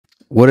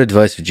What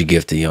advice would you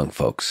give to young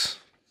folks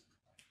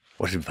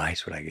What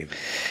advice would I give you?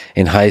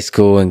 in high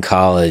school and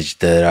college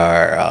that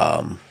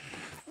are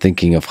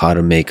thinking of how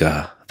to make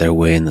their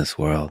way in this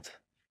world?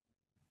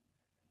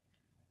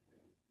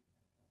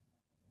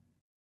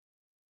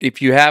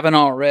 If you haven't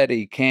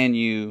already, can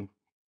you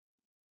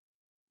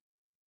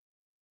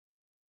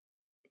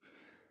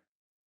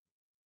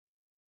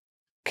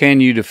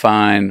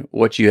define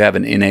what you have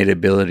an innate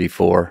ability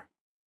for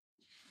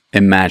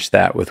and match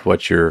that with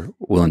what you're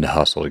willing to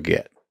hustle to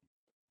get?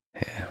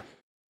 Yeah.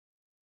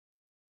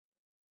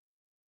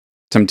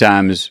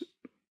 Sometimes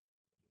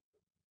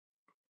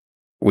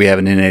we have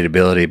an innate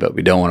ability, but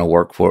we don't want to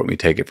work for it and we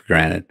take it for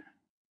granted.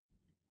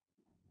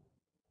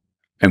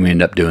 And we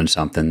end up doing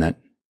something that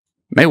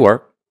may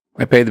work,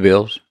 may pay the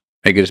bills,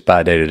 may get us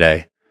by day to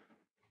day,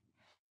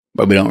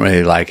 but we don't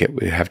really like it.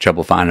 We have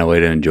trouble finding a way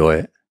to enjoy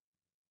it.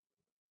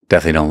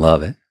 Definitely don't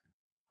love it.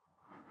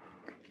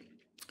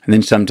 And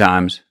then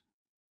sometimes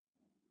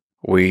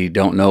we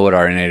don't know what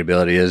our innate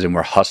ability is and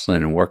we're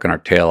hustling and working our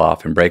tail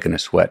off and breaking a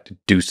sweat to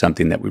do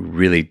something that we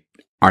really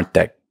aren't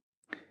that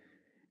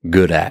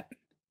good at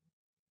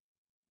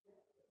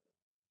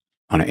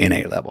on an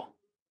innate level.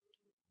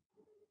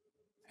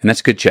 And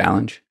that's a good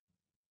challenge.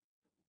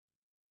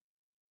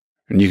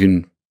 And you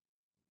can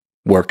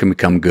work and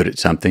become good at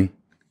something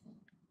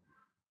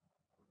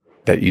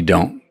that you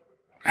don't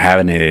have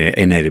an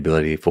innate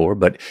ability for.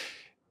 But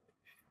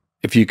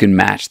if you can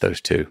match those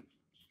two,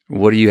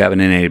 what do you have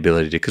an innate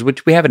ability to do? Because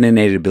what we have an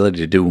innate ability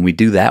to do, when we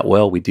do that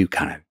well, we do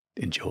kind of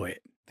enjoy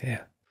it.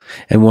 Yeah.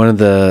 And one of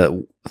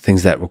the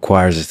things that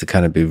requires is to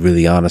kind of be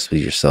really honest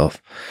with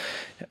yourself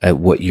at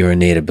what your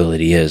innate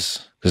ability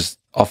is. Because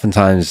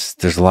oftentimes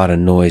there's a lot of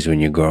noise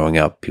when you're growing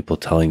up, people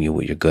telling you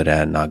what you're good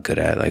at and not good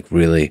at. Like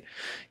really, you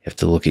have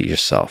to look at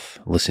yourself,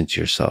 listen to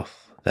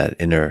yourself, that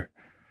inner,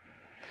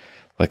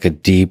 like a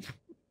deep,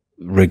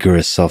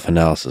 rigorous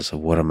self-analysis of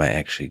what am I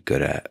actually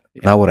good at?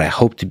 Yeah. Not what I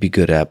hope to be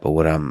good at, but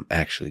what I'm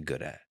actually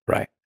good at.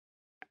 Right.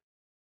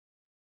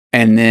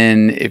 And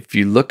then if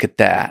you look at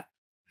that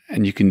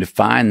and you can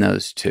define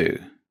those two,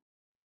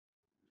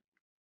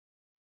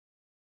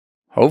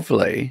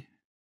 hopefully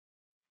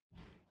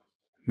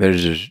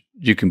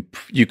you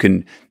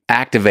can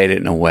activate it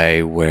in a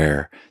way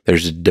where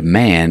there's a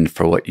demand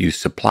for what you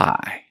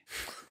supply.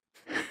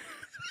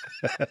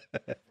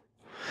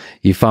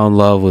 You found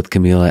love with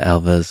Camila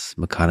Alves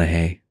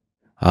McConaughey.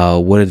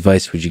 What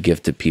advice would you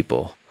give to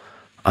people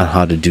on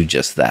how to do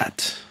just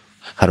that?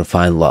 How to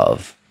find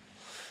love?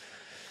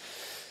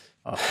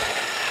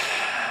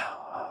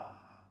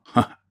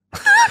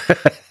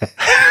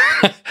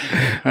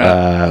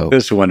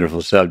 This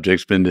wonderful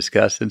subject's been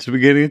discussed since the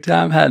beginning of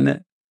time, hasn't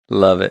it?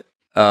 Love it.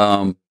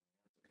 So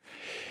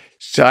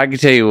I can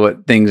tell you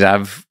what things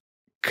I've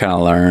kind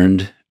of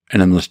learned,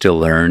 and I'm still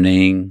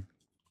learning.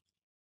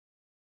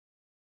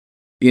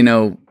 You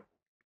know,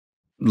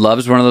 love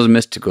is one of those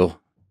mystical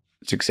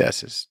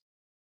successes.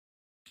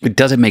 It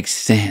doesn't make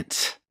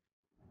sense.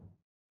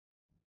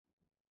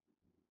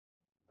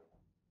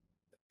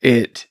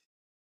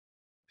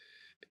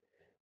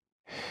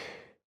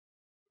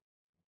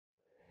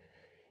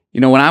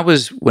 When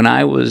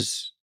I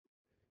was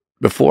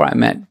before I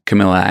met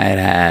Camilla,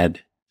 I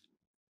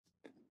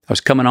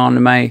was coming on to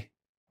my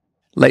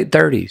late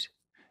 30s.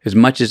 As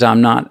much as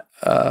I'm not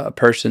a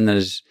person that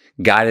is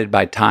guided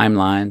by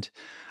timelines,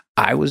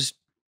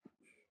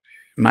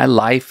 my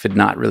life had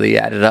not really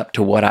added up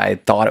to what I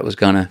thought it was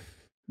going to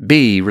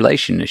be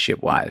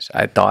relationship-wise.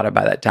 I thought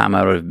by that time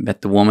I would have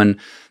met the woman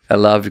I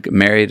loved,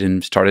 married,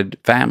 and started a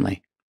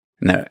family.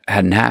 And that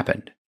hadn't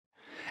happened.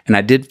 And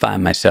I did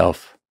find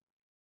myself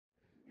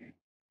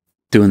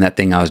doing that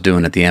thing I was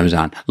doing at the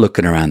Amazon,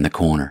 looking around the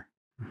corner.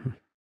 Mm-hmm.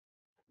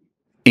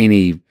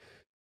 Any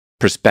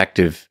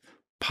prospective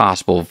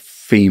possible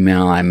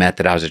female I met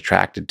that I was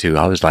attracted to,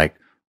 I was like,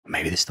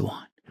 maybe this is the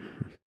one.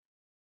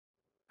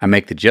 I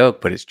make the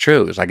joke, but it's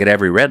true. It's like at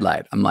every red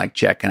light, I'm like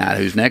checking out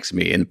who's next to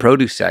me in the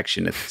produce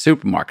section at the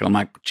supermarket. I'm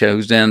like,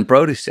 who's in the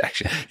produce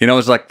section?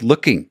 It's like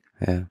looking.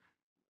 Yeah.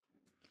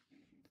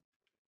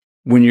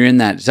 When you're in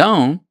that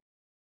zone,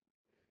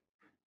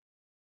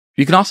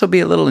 you can also be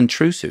a little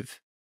intrusive.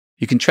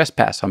 You can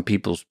trespass on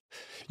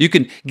you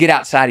can get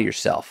outside of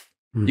yourself.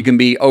 Mm. You can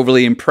be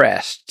overly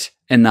impressed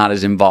and not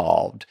as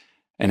involved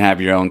and have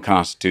your own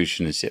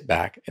constitution and sit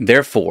back. And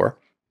therefore,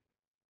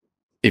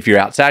 if you're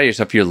outside of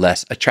yourself, you're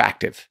less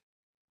attractive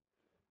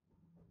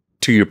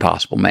to your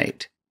possible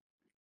mate.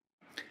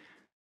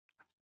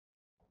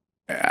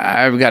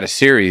 I've got a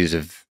series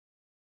of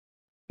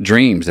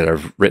dreams that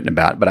I've written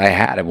about, but I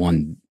had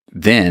one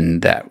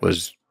then that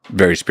was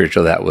very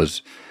spiritual. That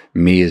was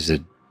me as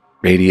a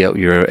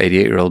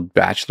 88-year-old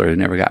bachelor who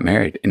never got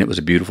married. And it was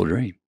a beautiful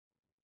dream.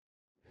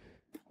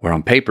 Where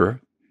on paper,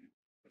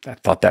 I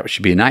thought that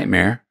should be a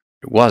nightmare.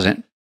 It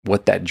wasn't.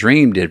 What that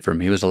dream did for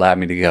me was allow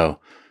me to go,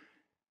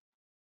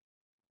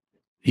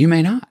 you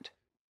may not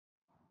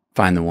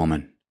find the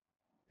woman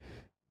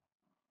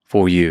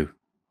for you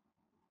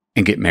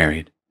and get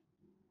married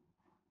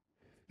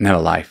and have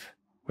a life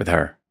with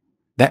her.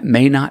 That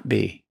may not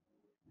be.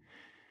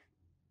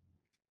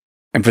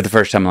 And for the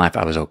first time in life,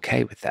 I was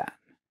okay with that.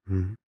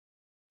 Mm-hmm.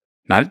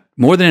 Not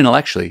more than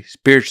intellectually,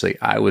 spiritually,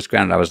 I was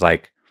grounded. I was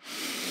like,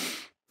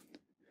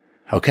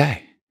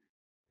 okay.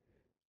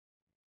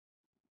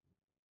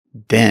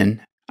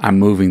 Then I'm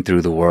moving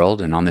through the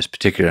world, and on this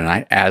particular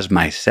night, as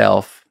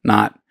myself,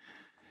 not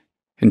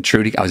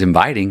intruding, I was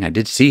inviting. I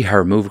did see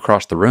her move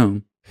across the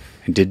room.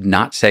 I did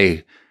not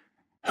say,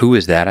 who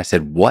is that? I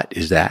said, what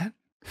is that?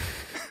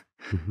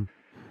 Mm-hmm.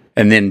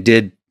 And then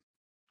did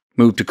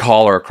move to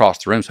call her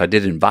across the room. So I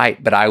did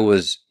invite, but I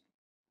was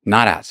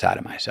not outside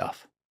of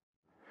myself.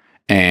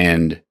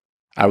 And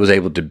I was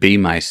able to be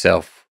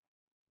myself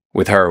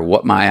with her,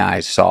 what my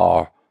eyes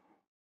saw,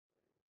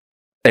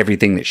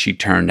 everything that she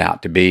turned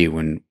out to be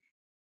when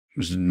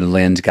the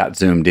lens got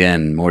zoomed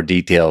in, more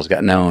details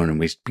got known, and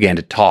we began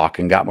to talk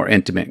and got more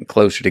intimate and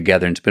closer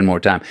together and spend more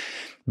time,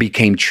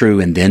 became true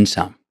and then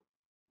some.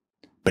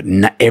 But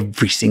not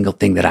every single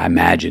thing that I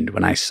imagined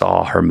when I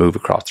saw her move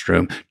across the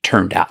room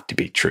turned out to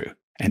be true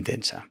and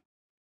then some.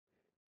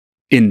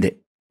 In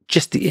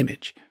just the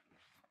image.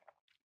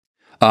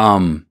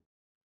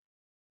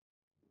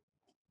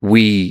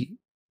 We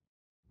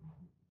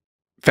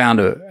had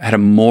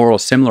a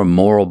similar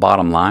moral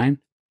bottom line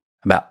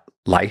about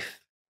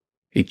life,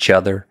 each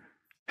other,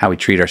 how we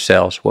treat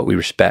ourselves, what we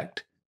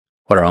respect,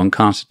 what our own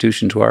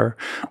constitutions were.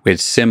 We had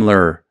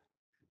similar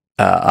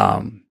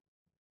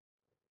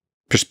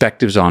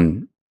perspectives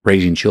on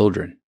raising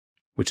children,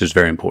 which is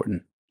very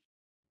important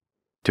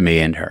to me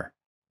and her.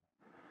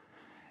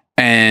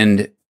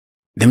 And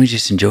then we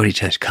just enjoyed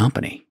each other's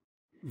company.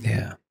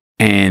 Yeah.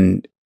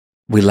 And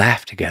we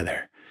laughed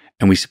together,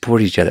 and we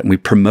supported each other, and we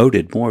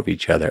promoted more of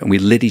each other, and we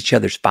lit each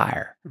other's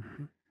fire.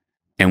 Mm-hmm.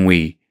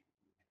 And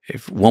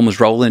if one was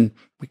rolling,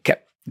 we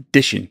kept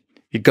dishing.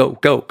 You go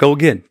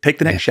again. Take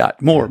the next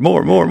shot. More.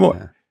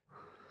 Yeah.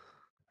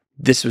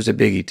 This was a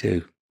biggie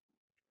too.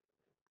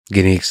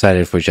 Getting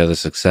excited for each other's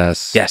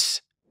success.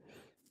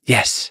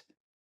 Yes.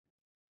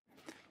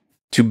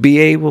 To be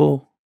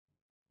able,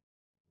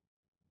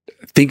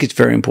 I think it's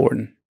very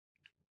important.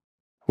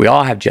 We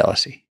all have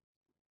jealousy.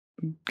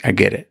 I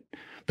get it.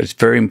 But it's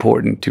very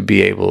important to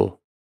be able,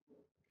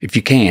 if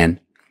you can,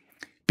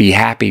 be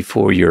happy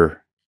for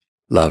your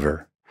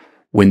lover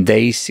when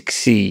they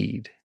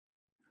succeed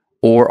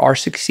or are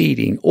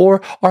succeeding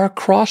or are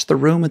across the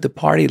room at the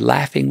party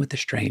laughing with a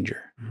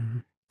stranger. Mm-hmm.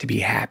 To be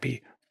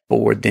happy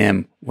for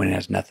them when it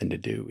has nothing to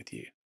do with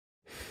you.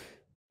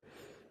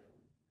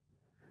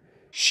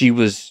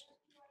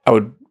 I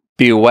would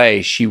be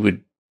away.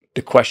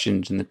 The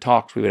questions and the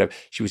talks we would have,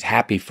 she was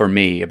happy for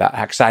me about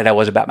how excited I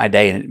was about my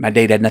day, and my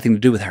day had nothing to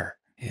do with her.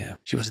 Yeah.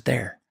 She wasn't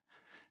there.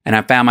 And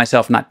I found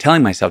myself not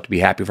telling myself to be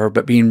happy for her,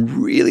 but being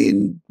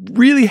really,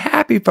 really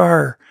happy for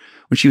her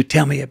when she would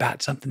tell me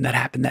about something that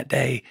happened that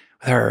day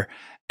with her.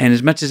 And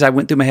as much as I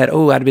went through my head,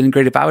 I'd have been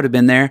great if I would have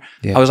been there.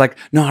 Yeah. I was like,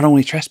 no, I don't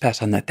want to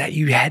trespass on that. That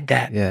you had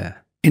that. Yeah.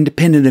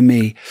 Independent of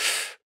me.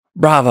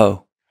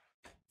 Bravo.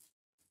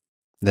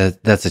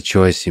 That's a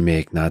choice you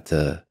make, not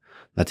to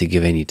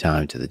give any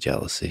time to the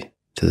jealousy,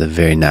 to the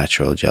very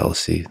natural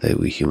jealousy that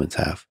we humans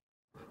have.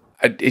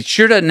 It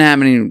sure doesn't have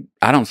any.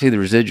 I don't see the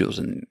residuals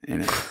in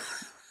it.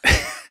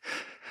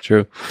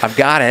 True. I've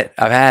got it.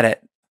 I've had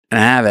it, and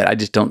I have it. I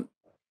just don't.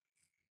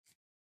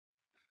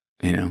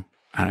 I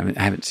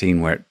haven't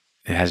seen where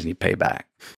it has any payback.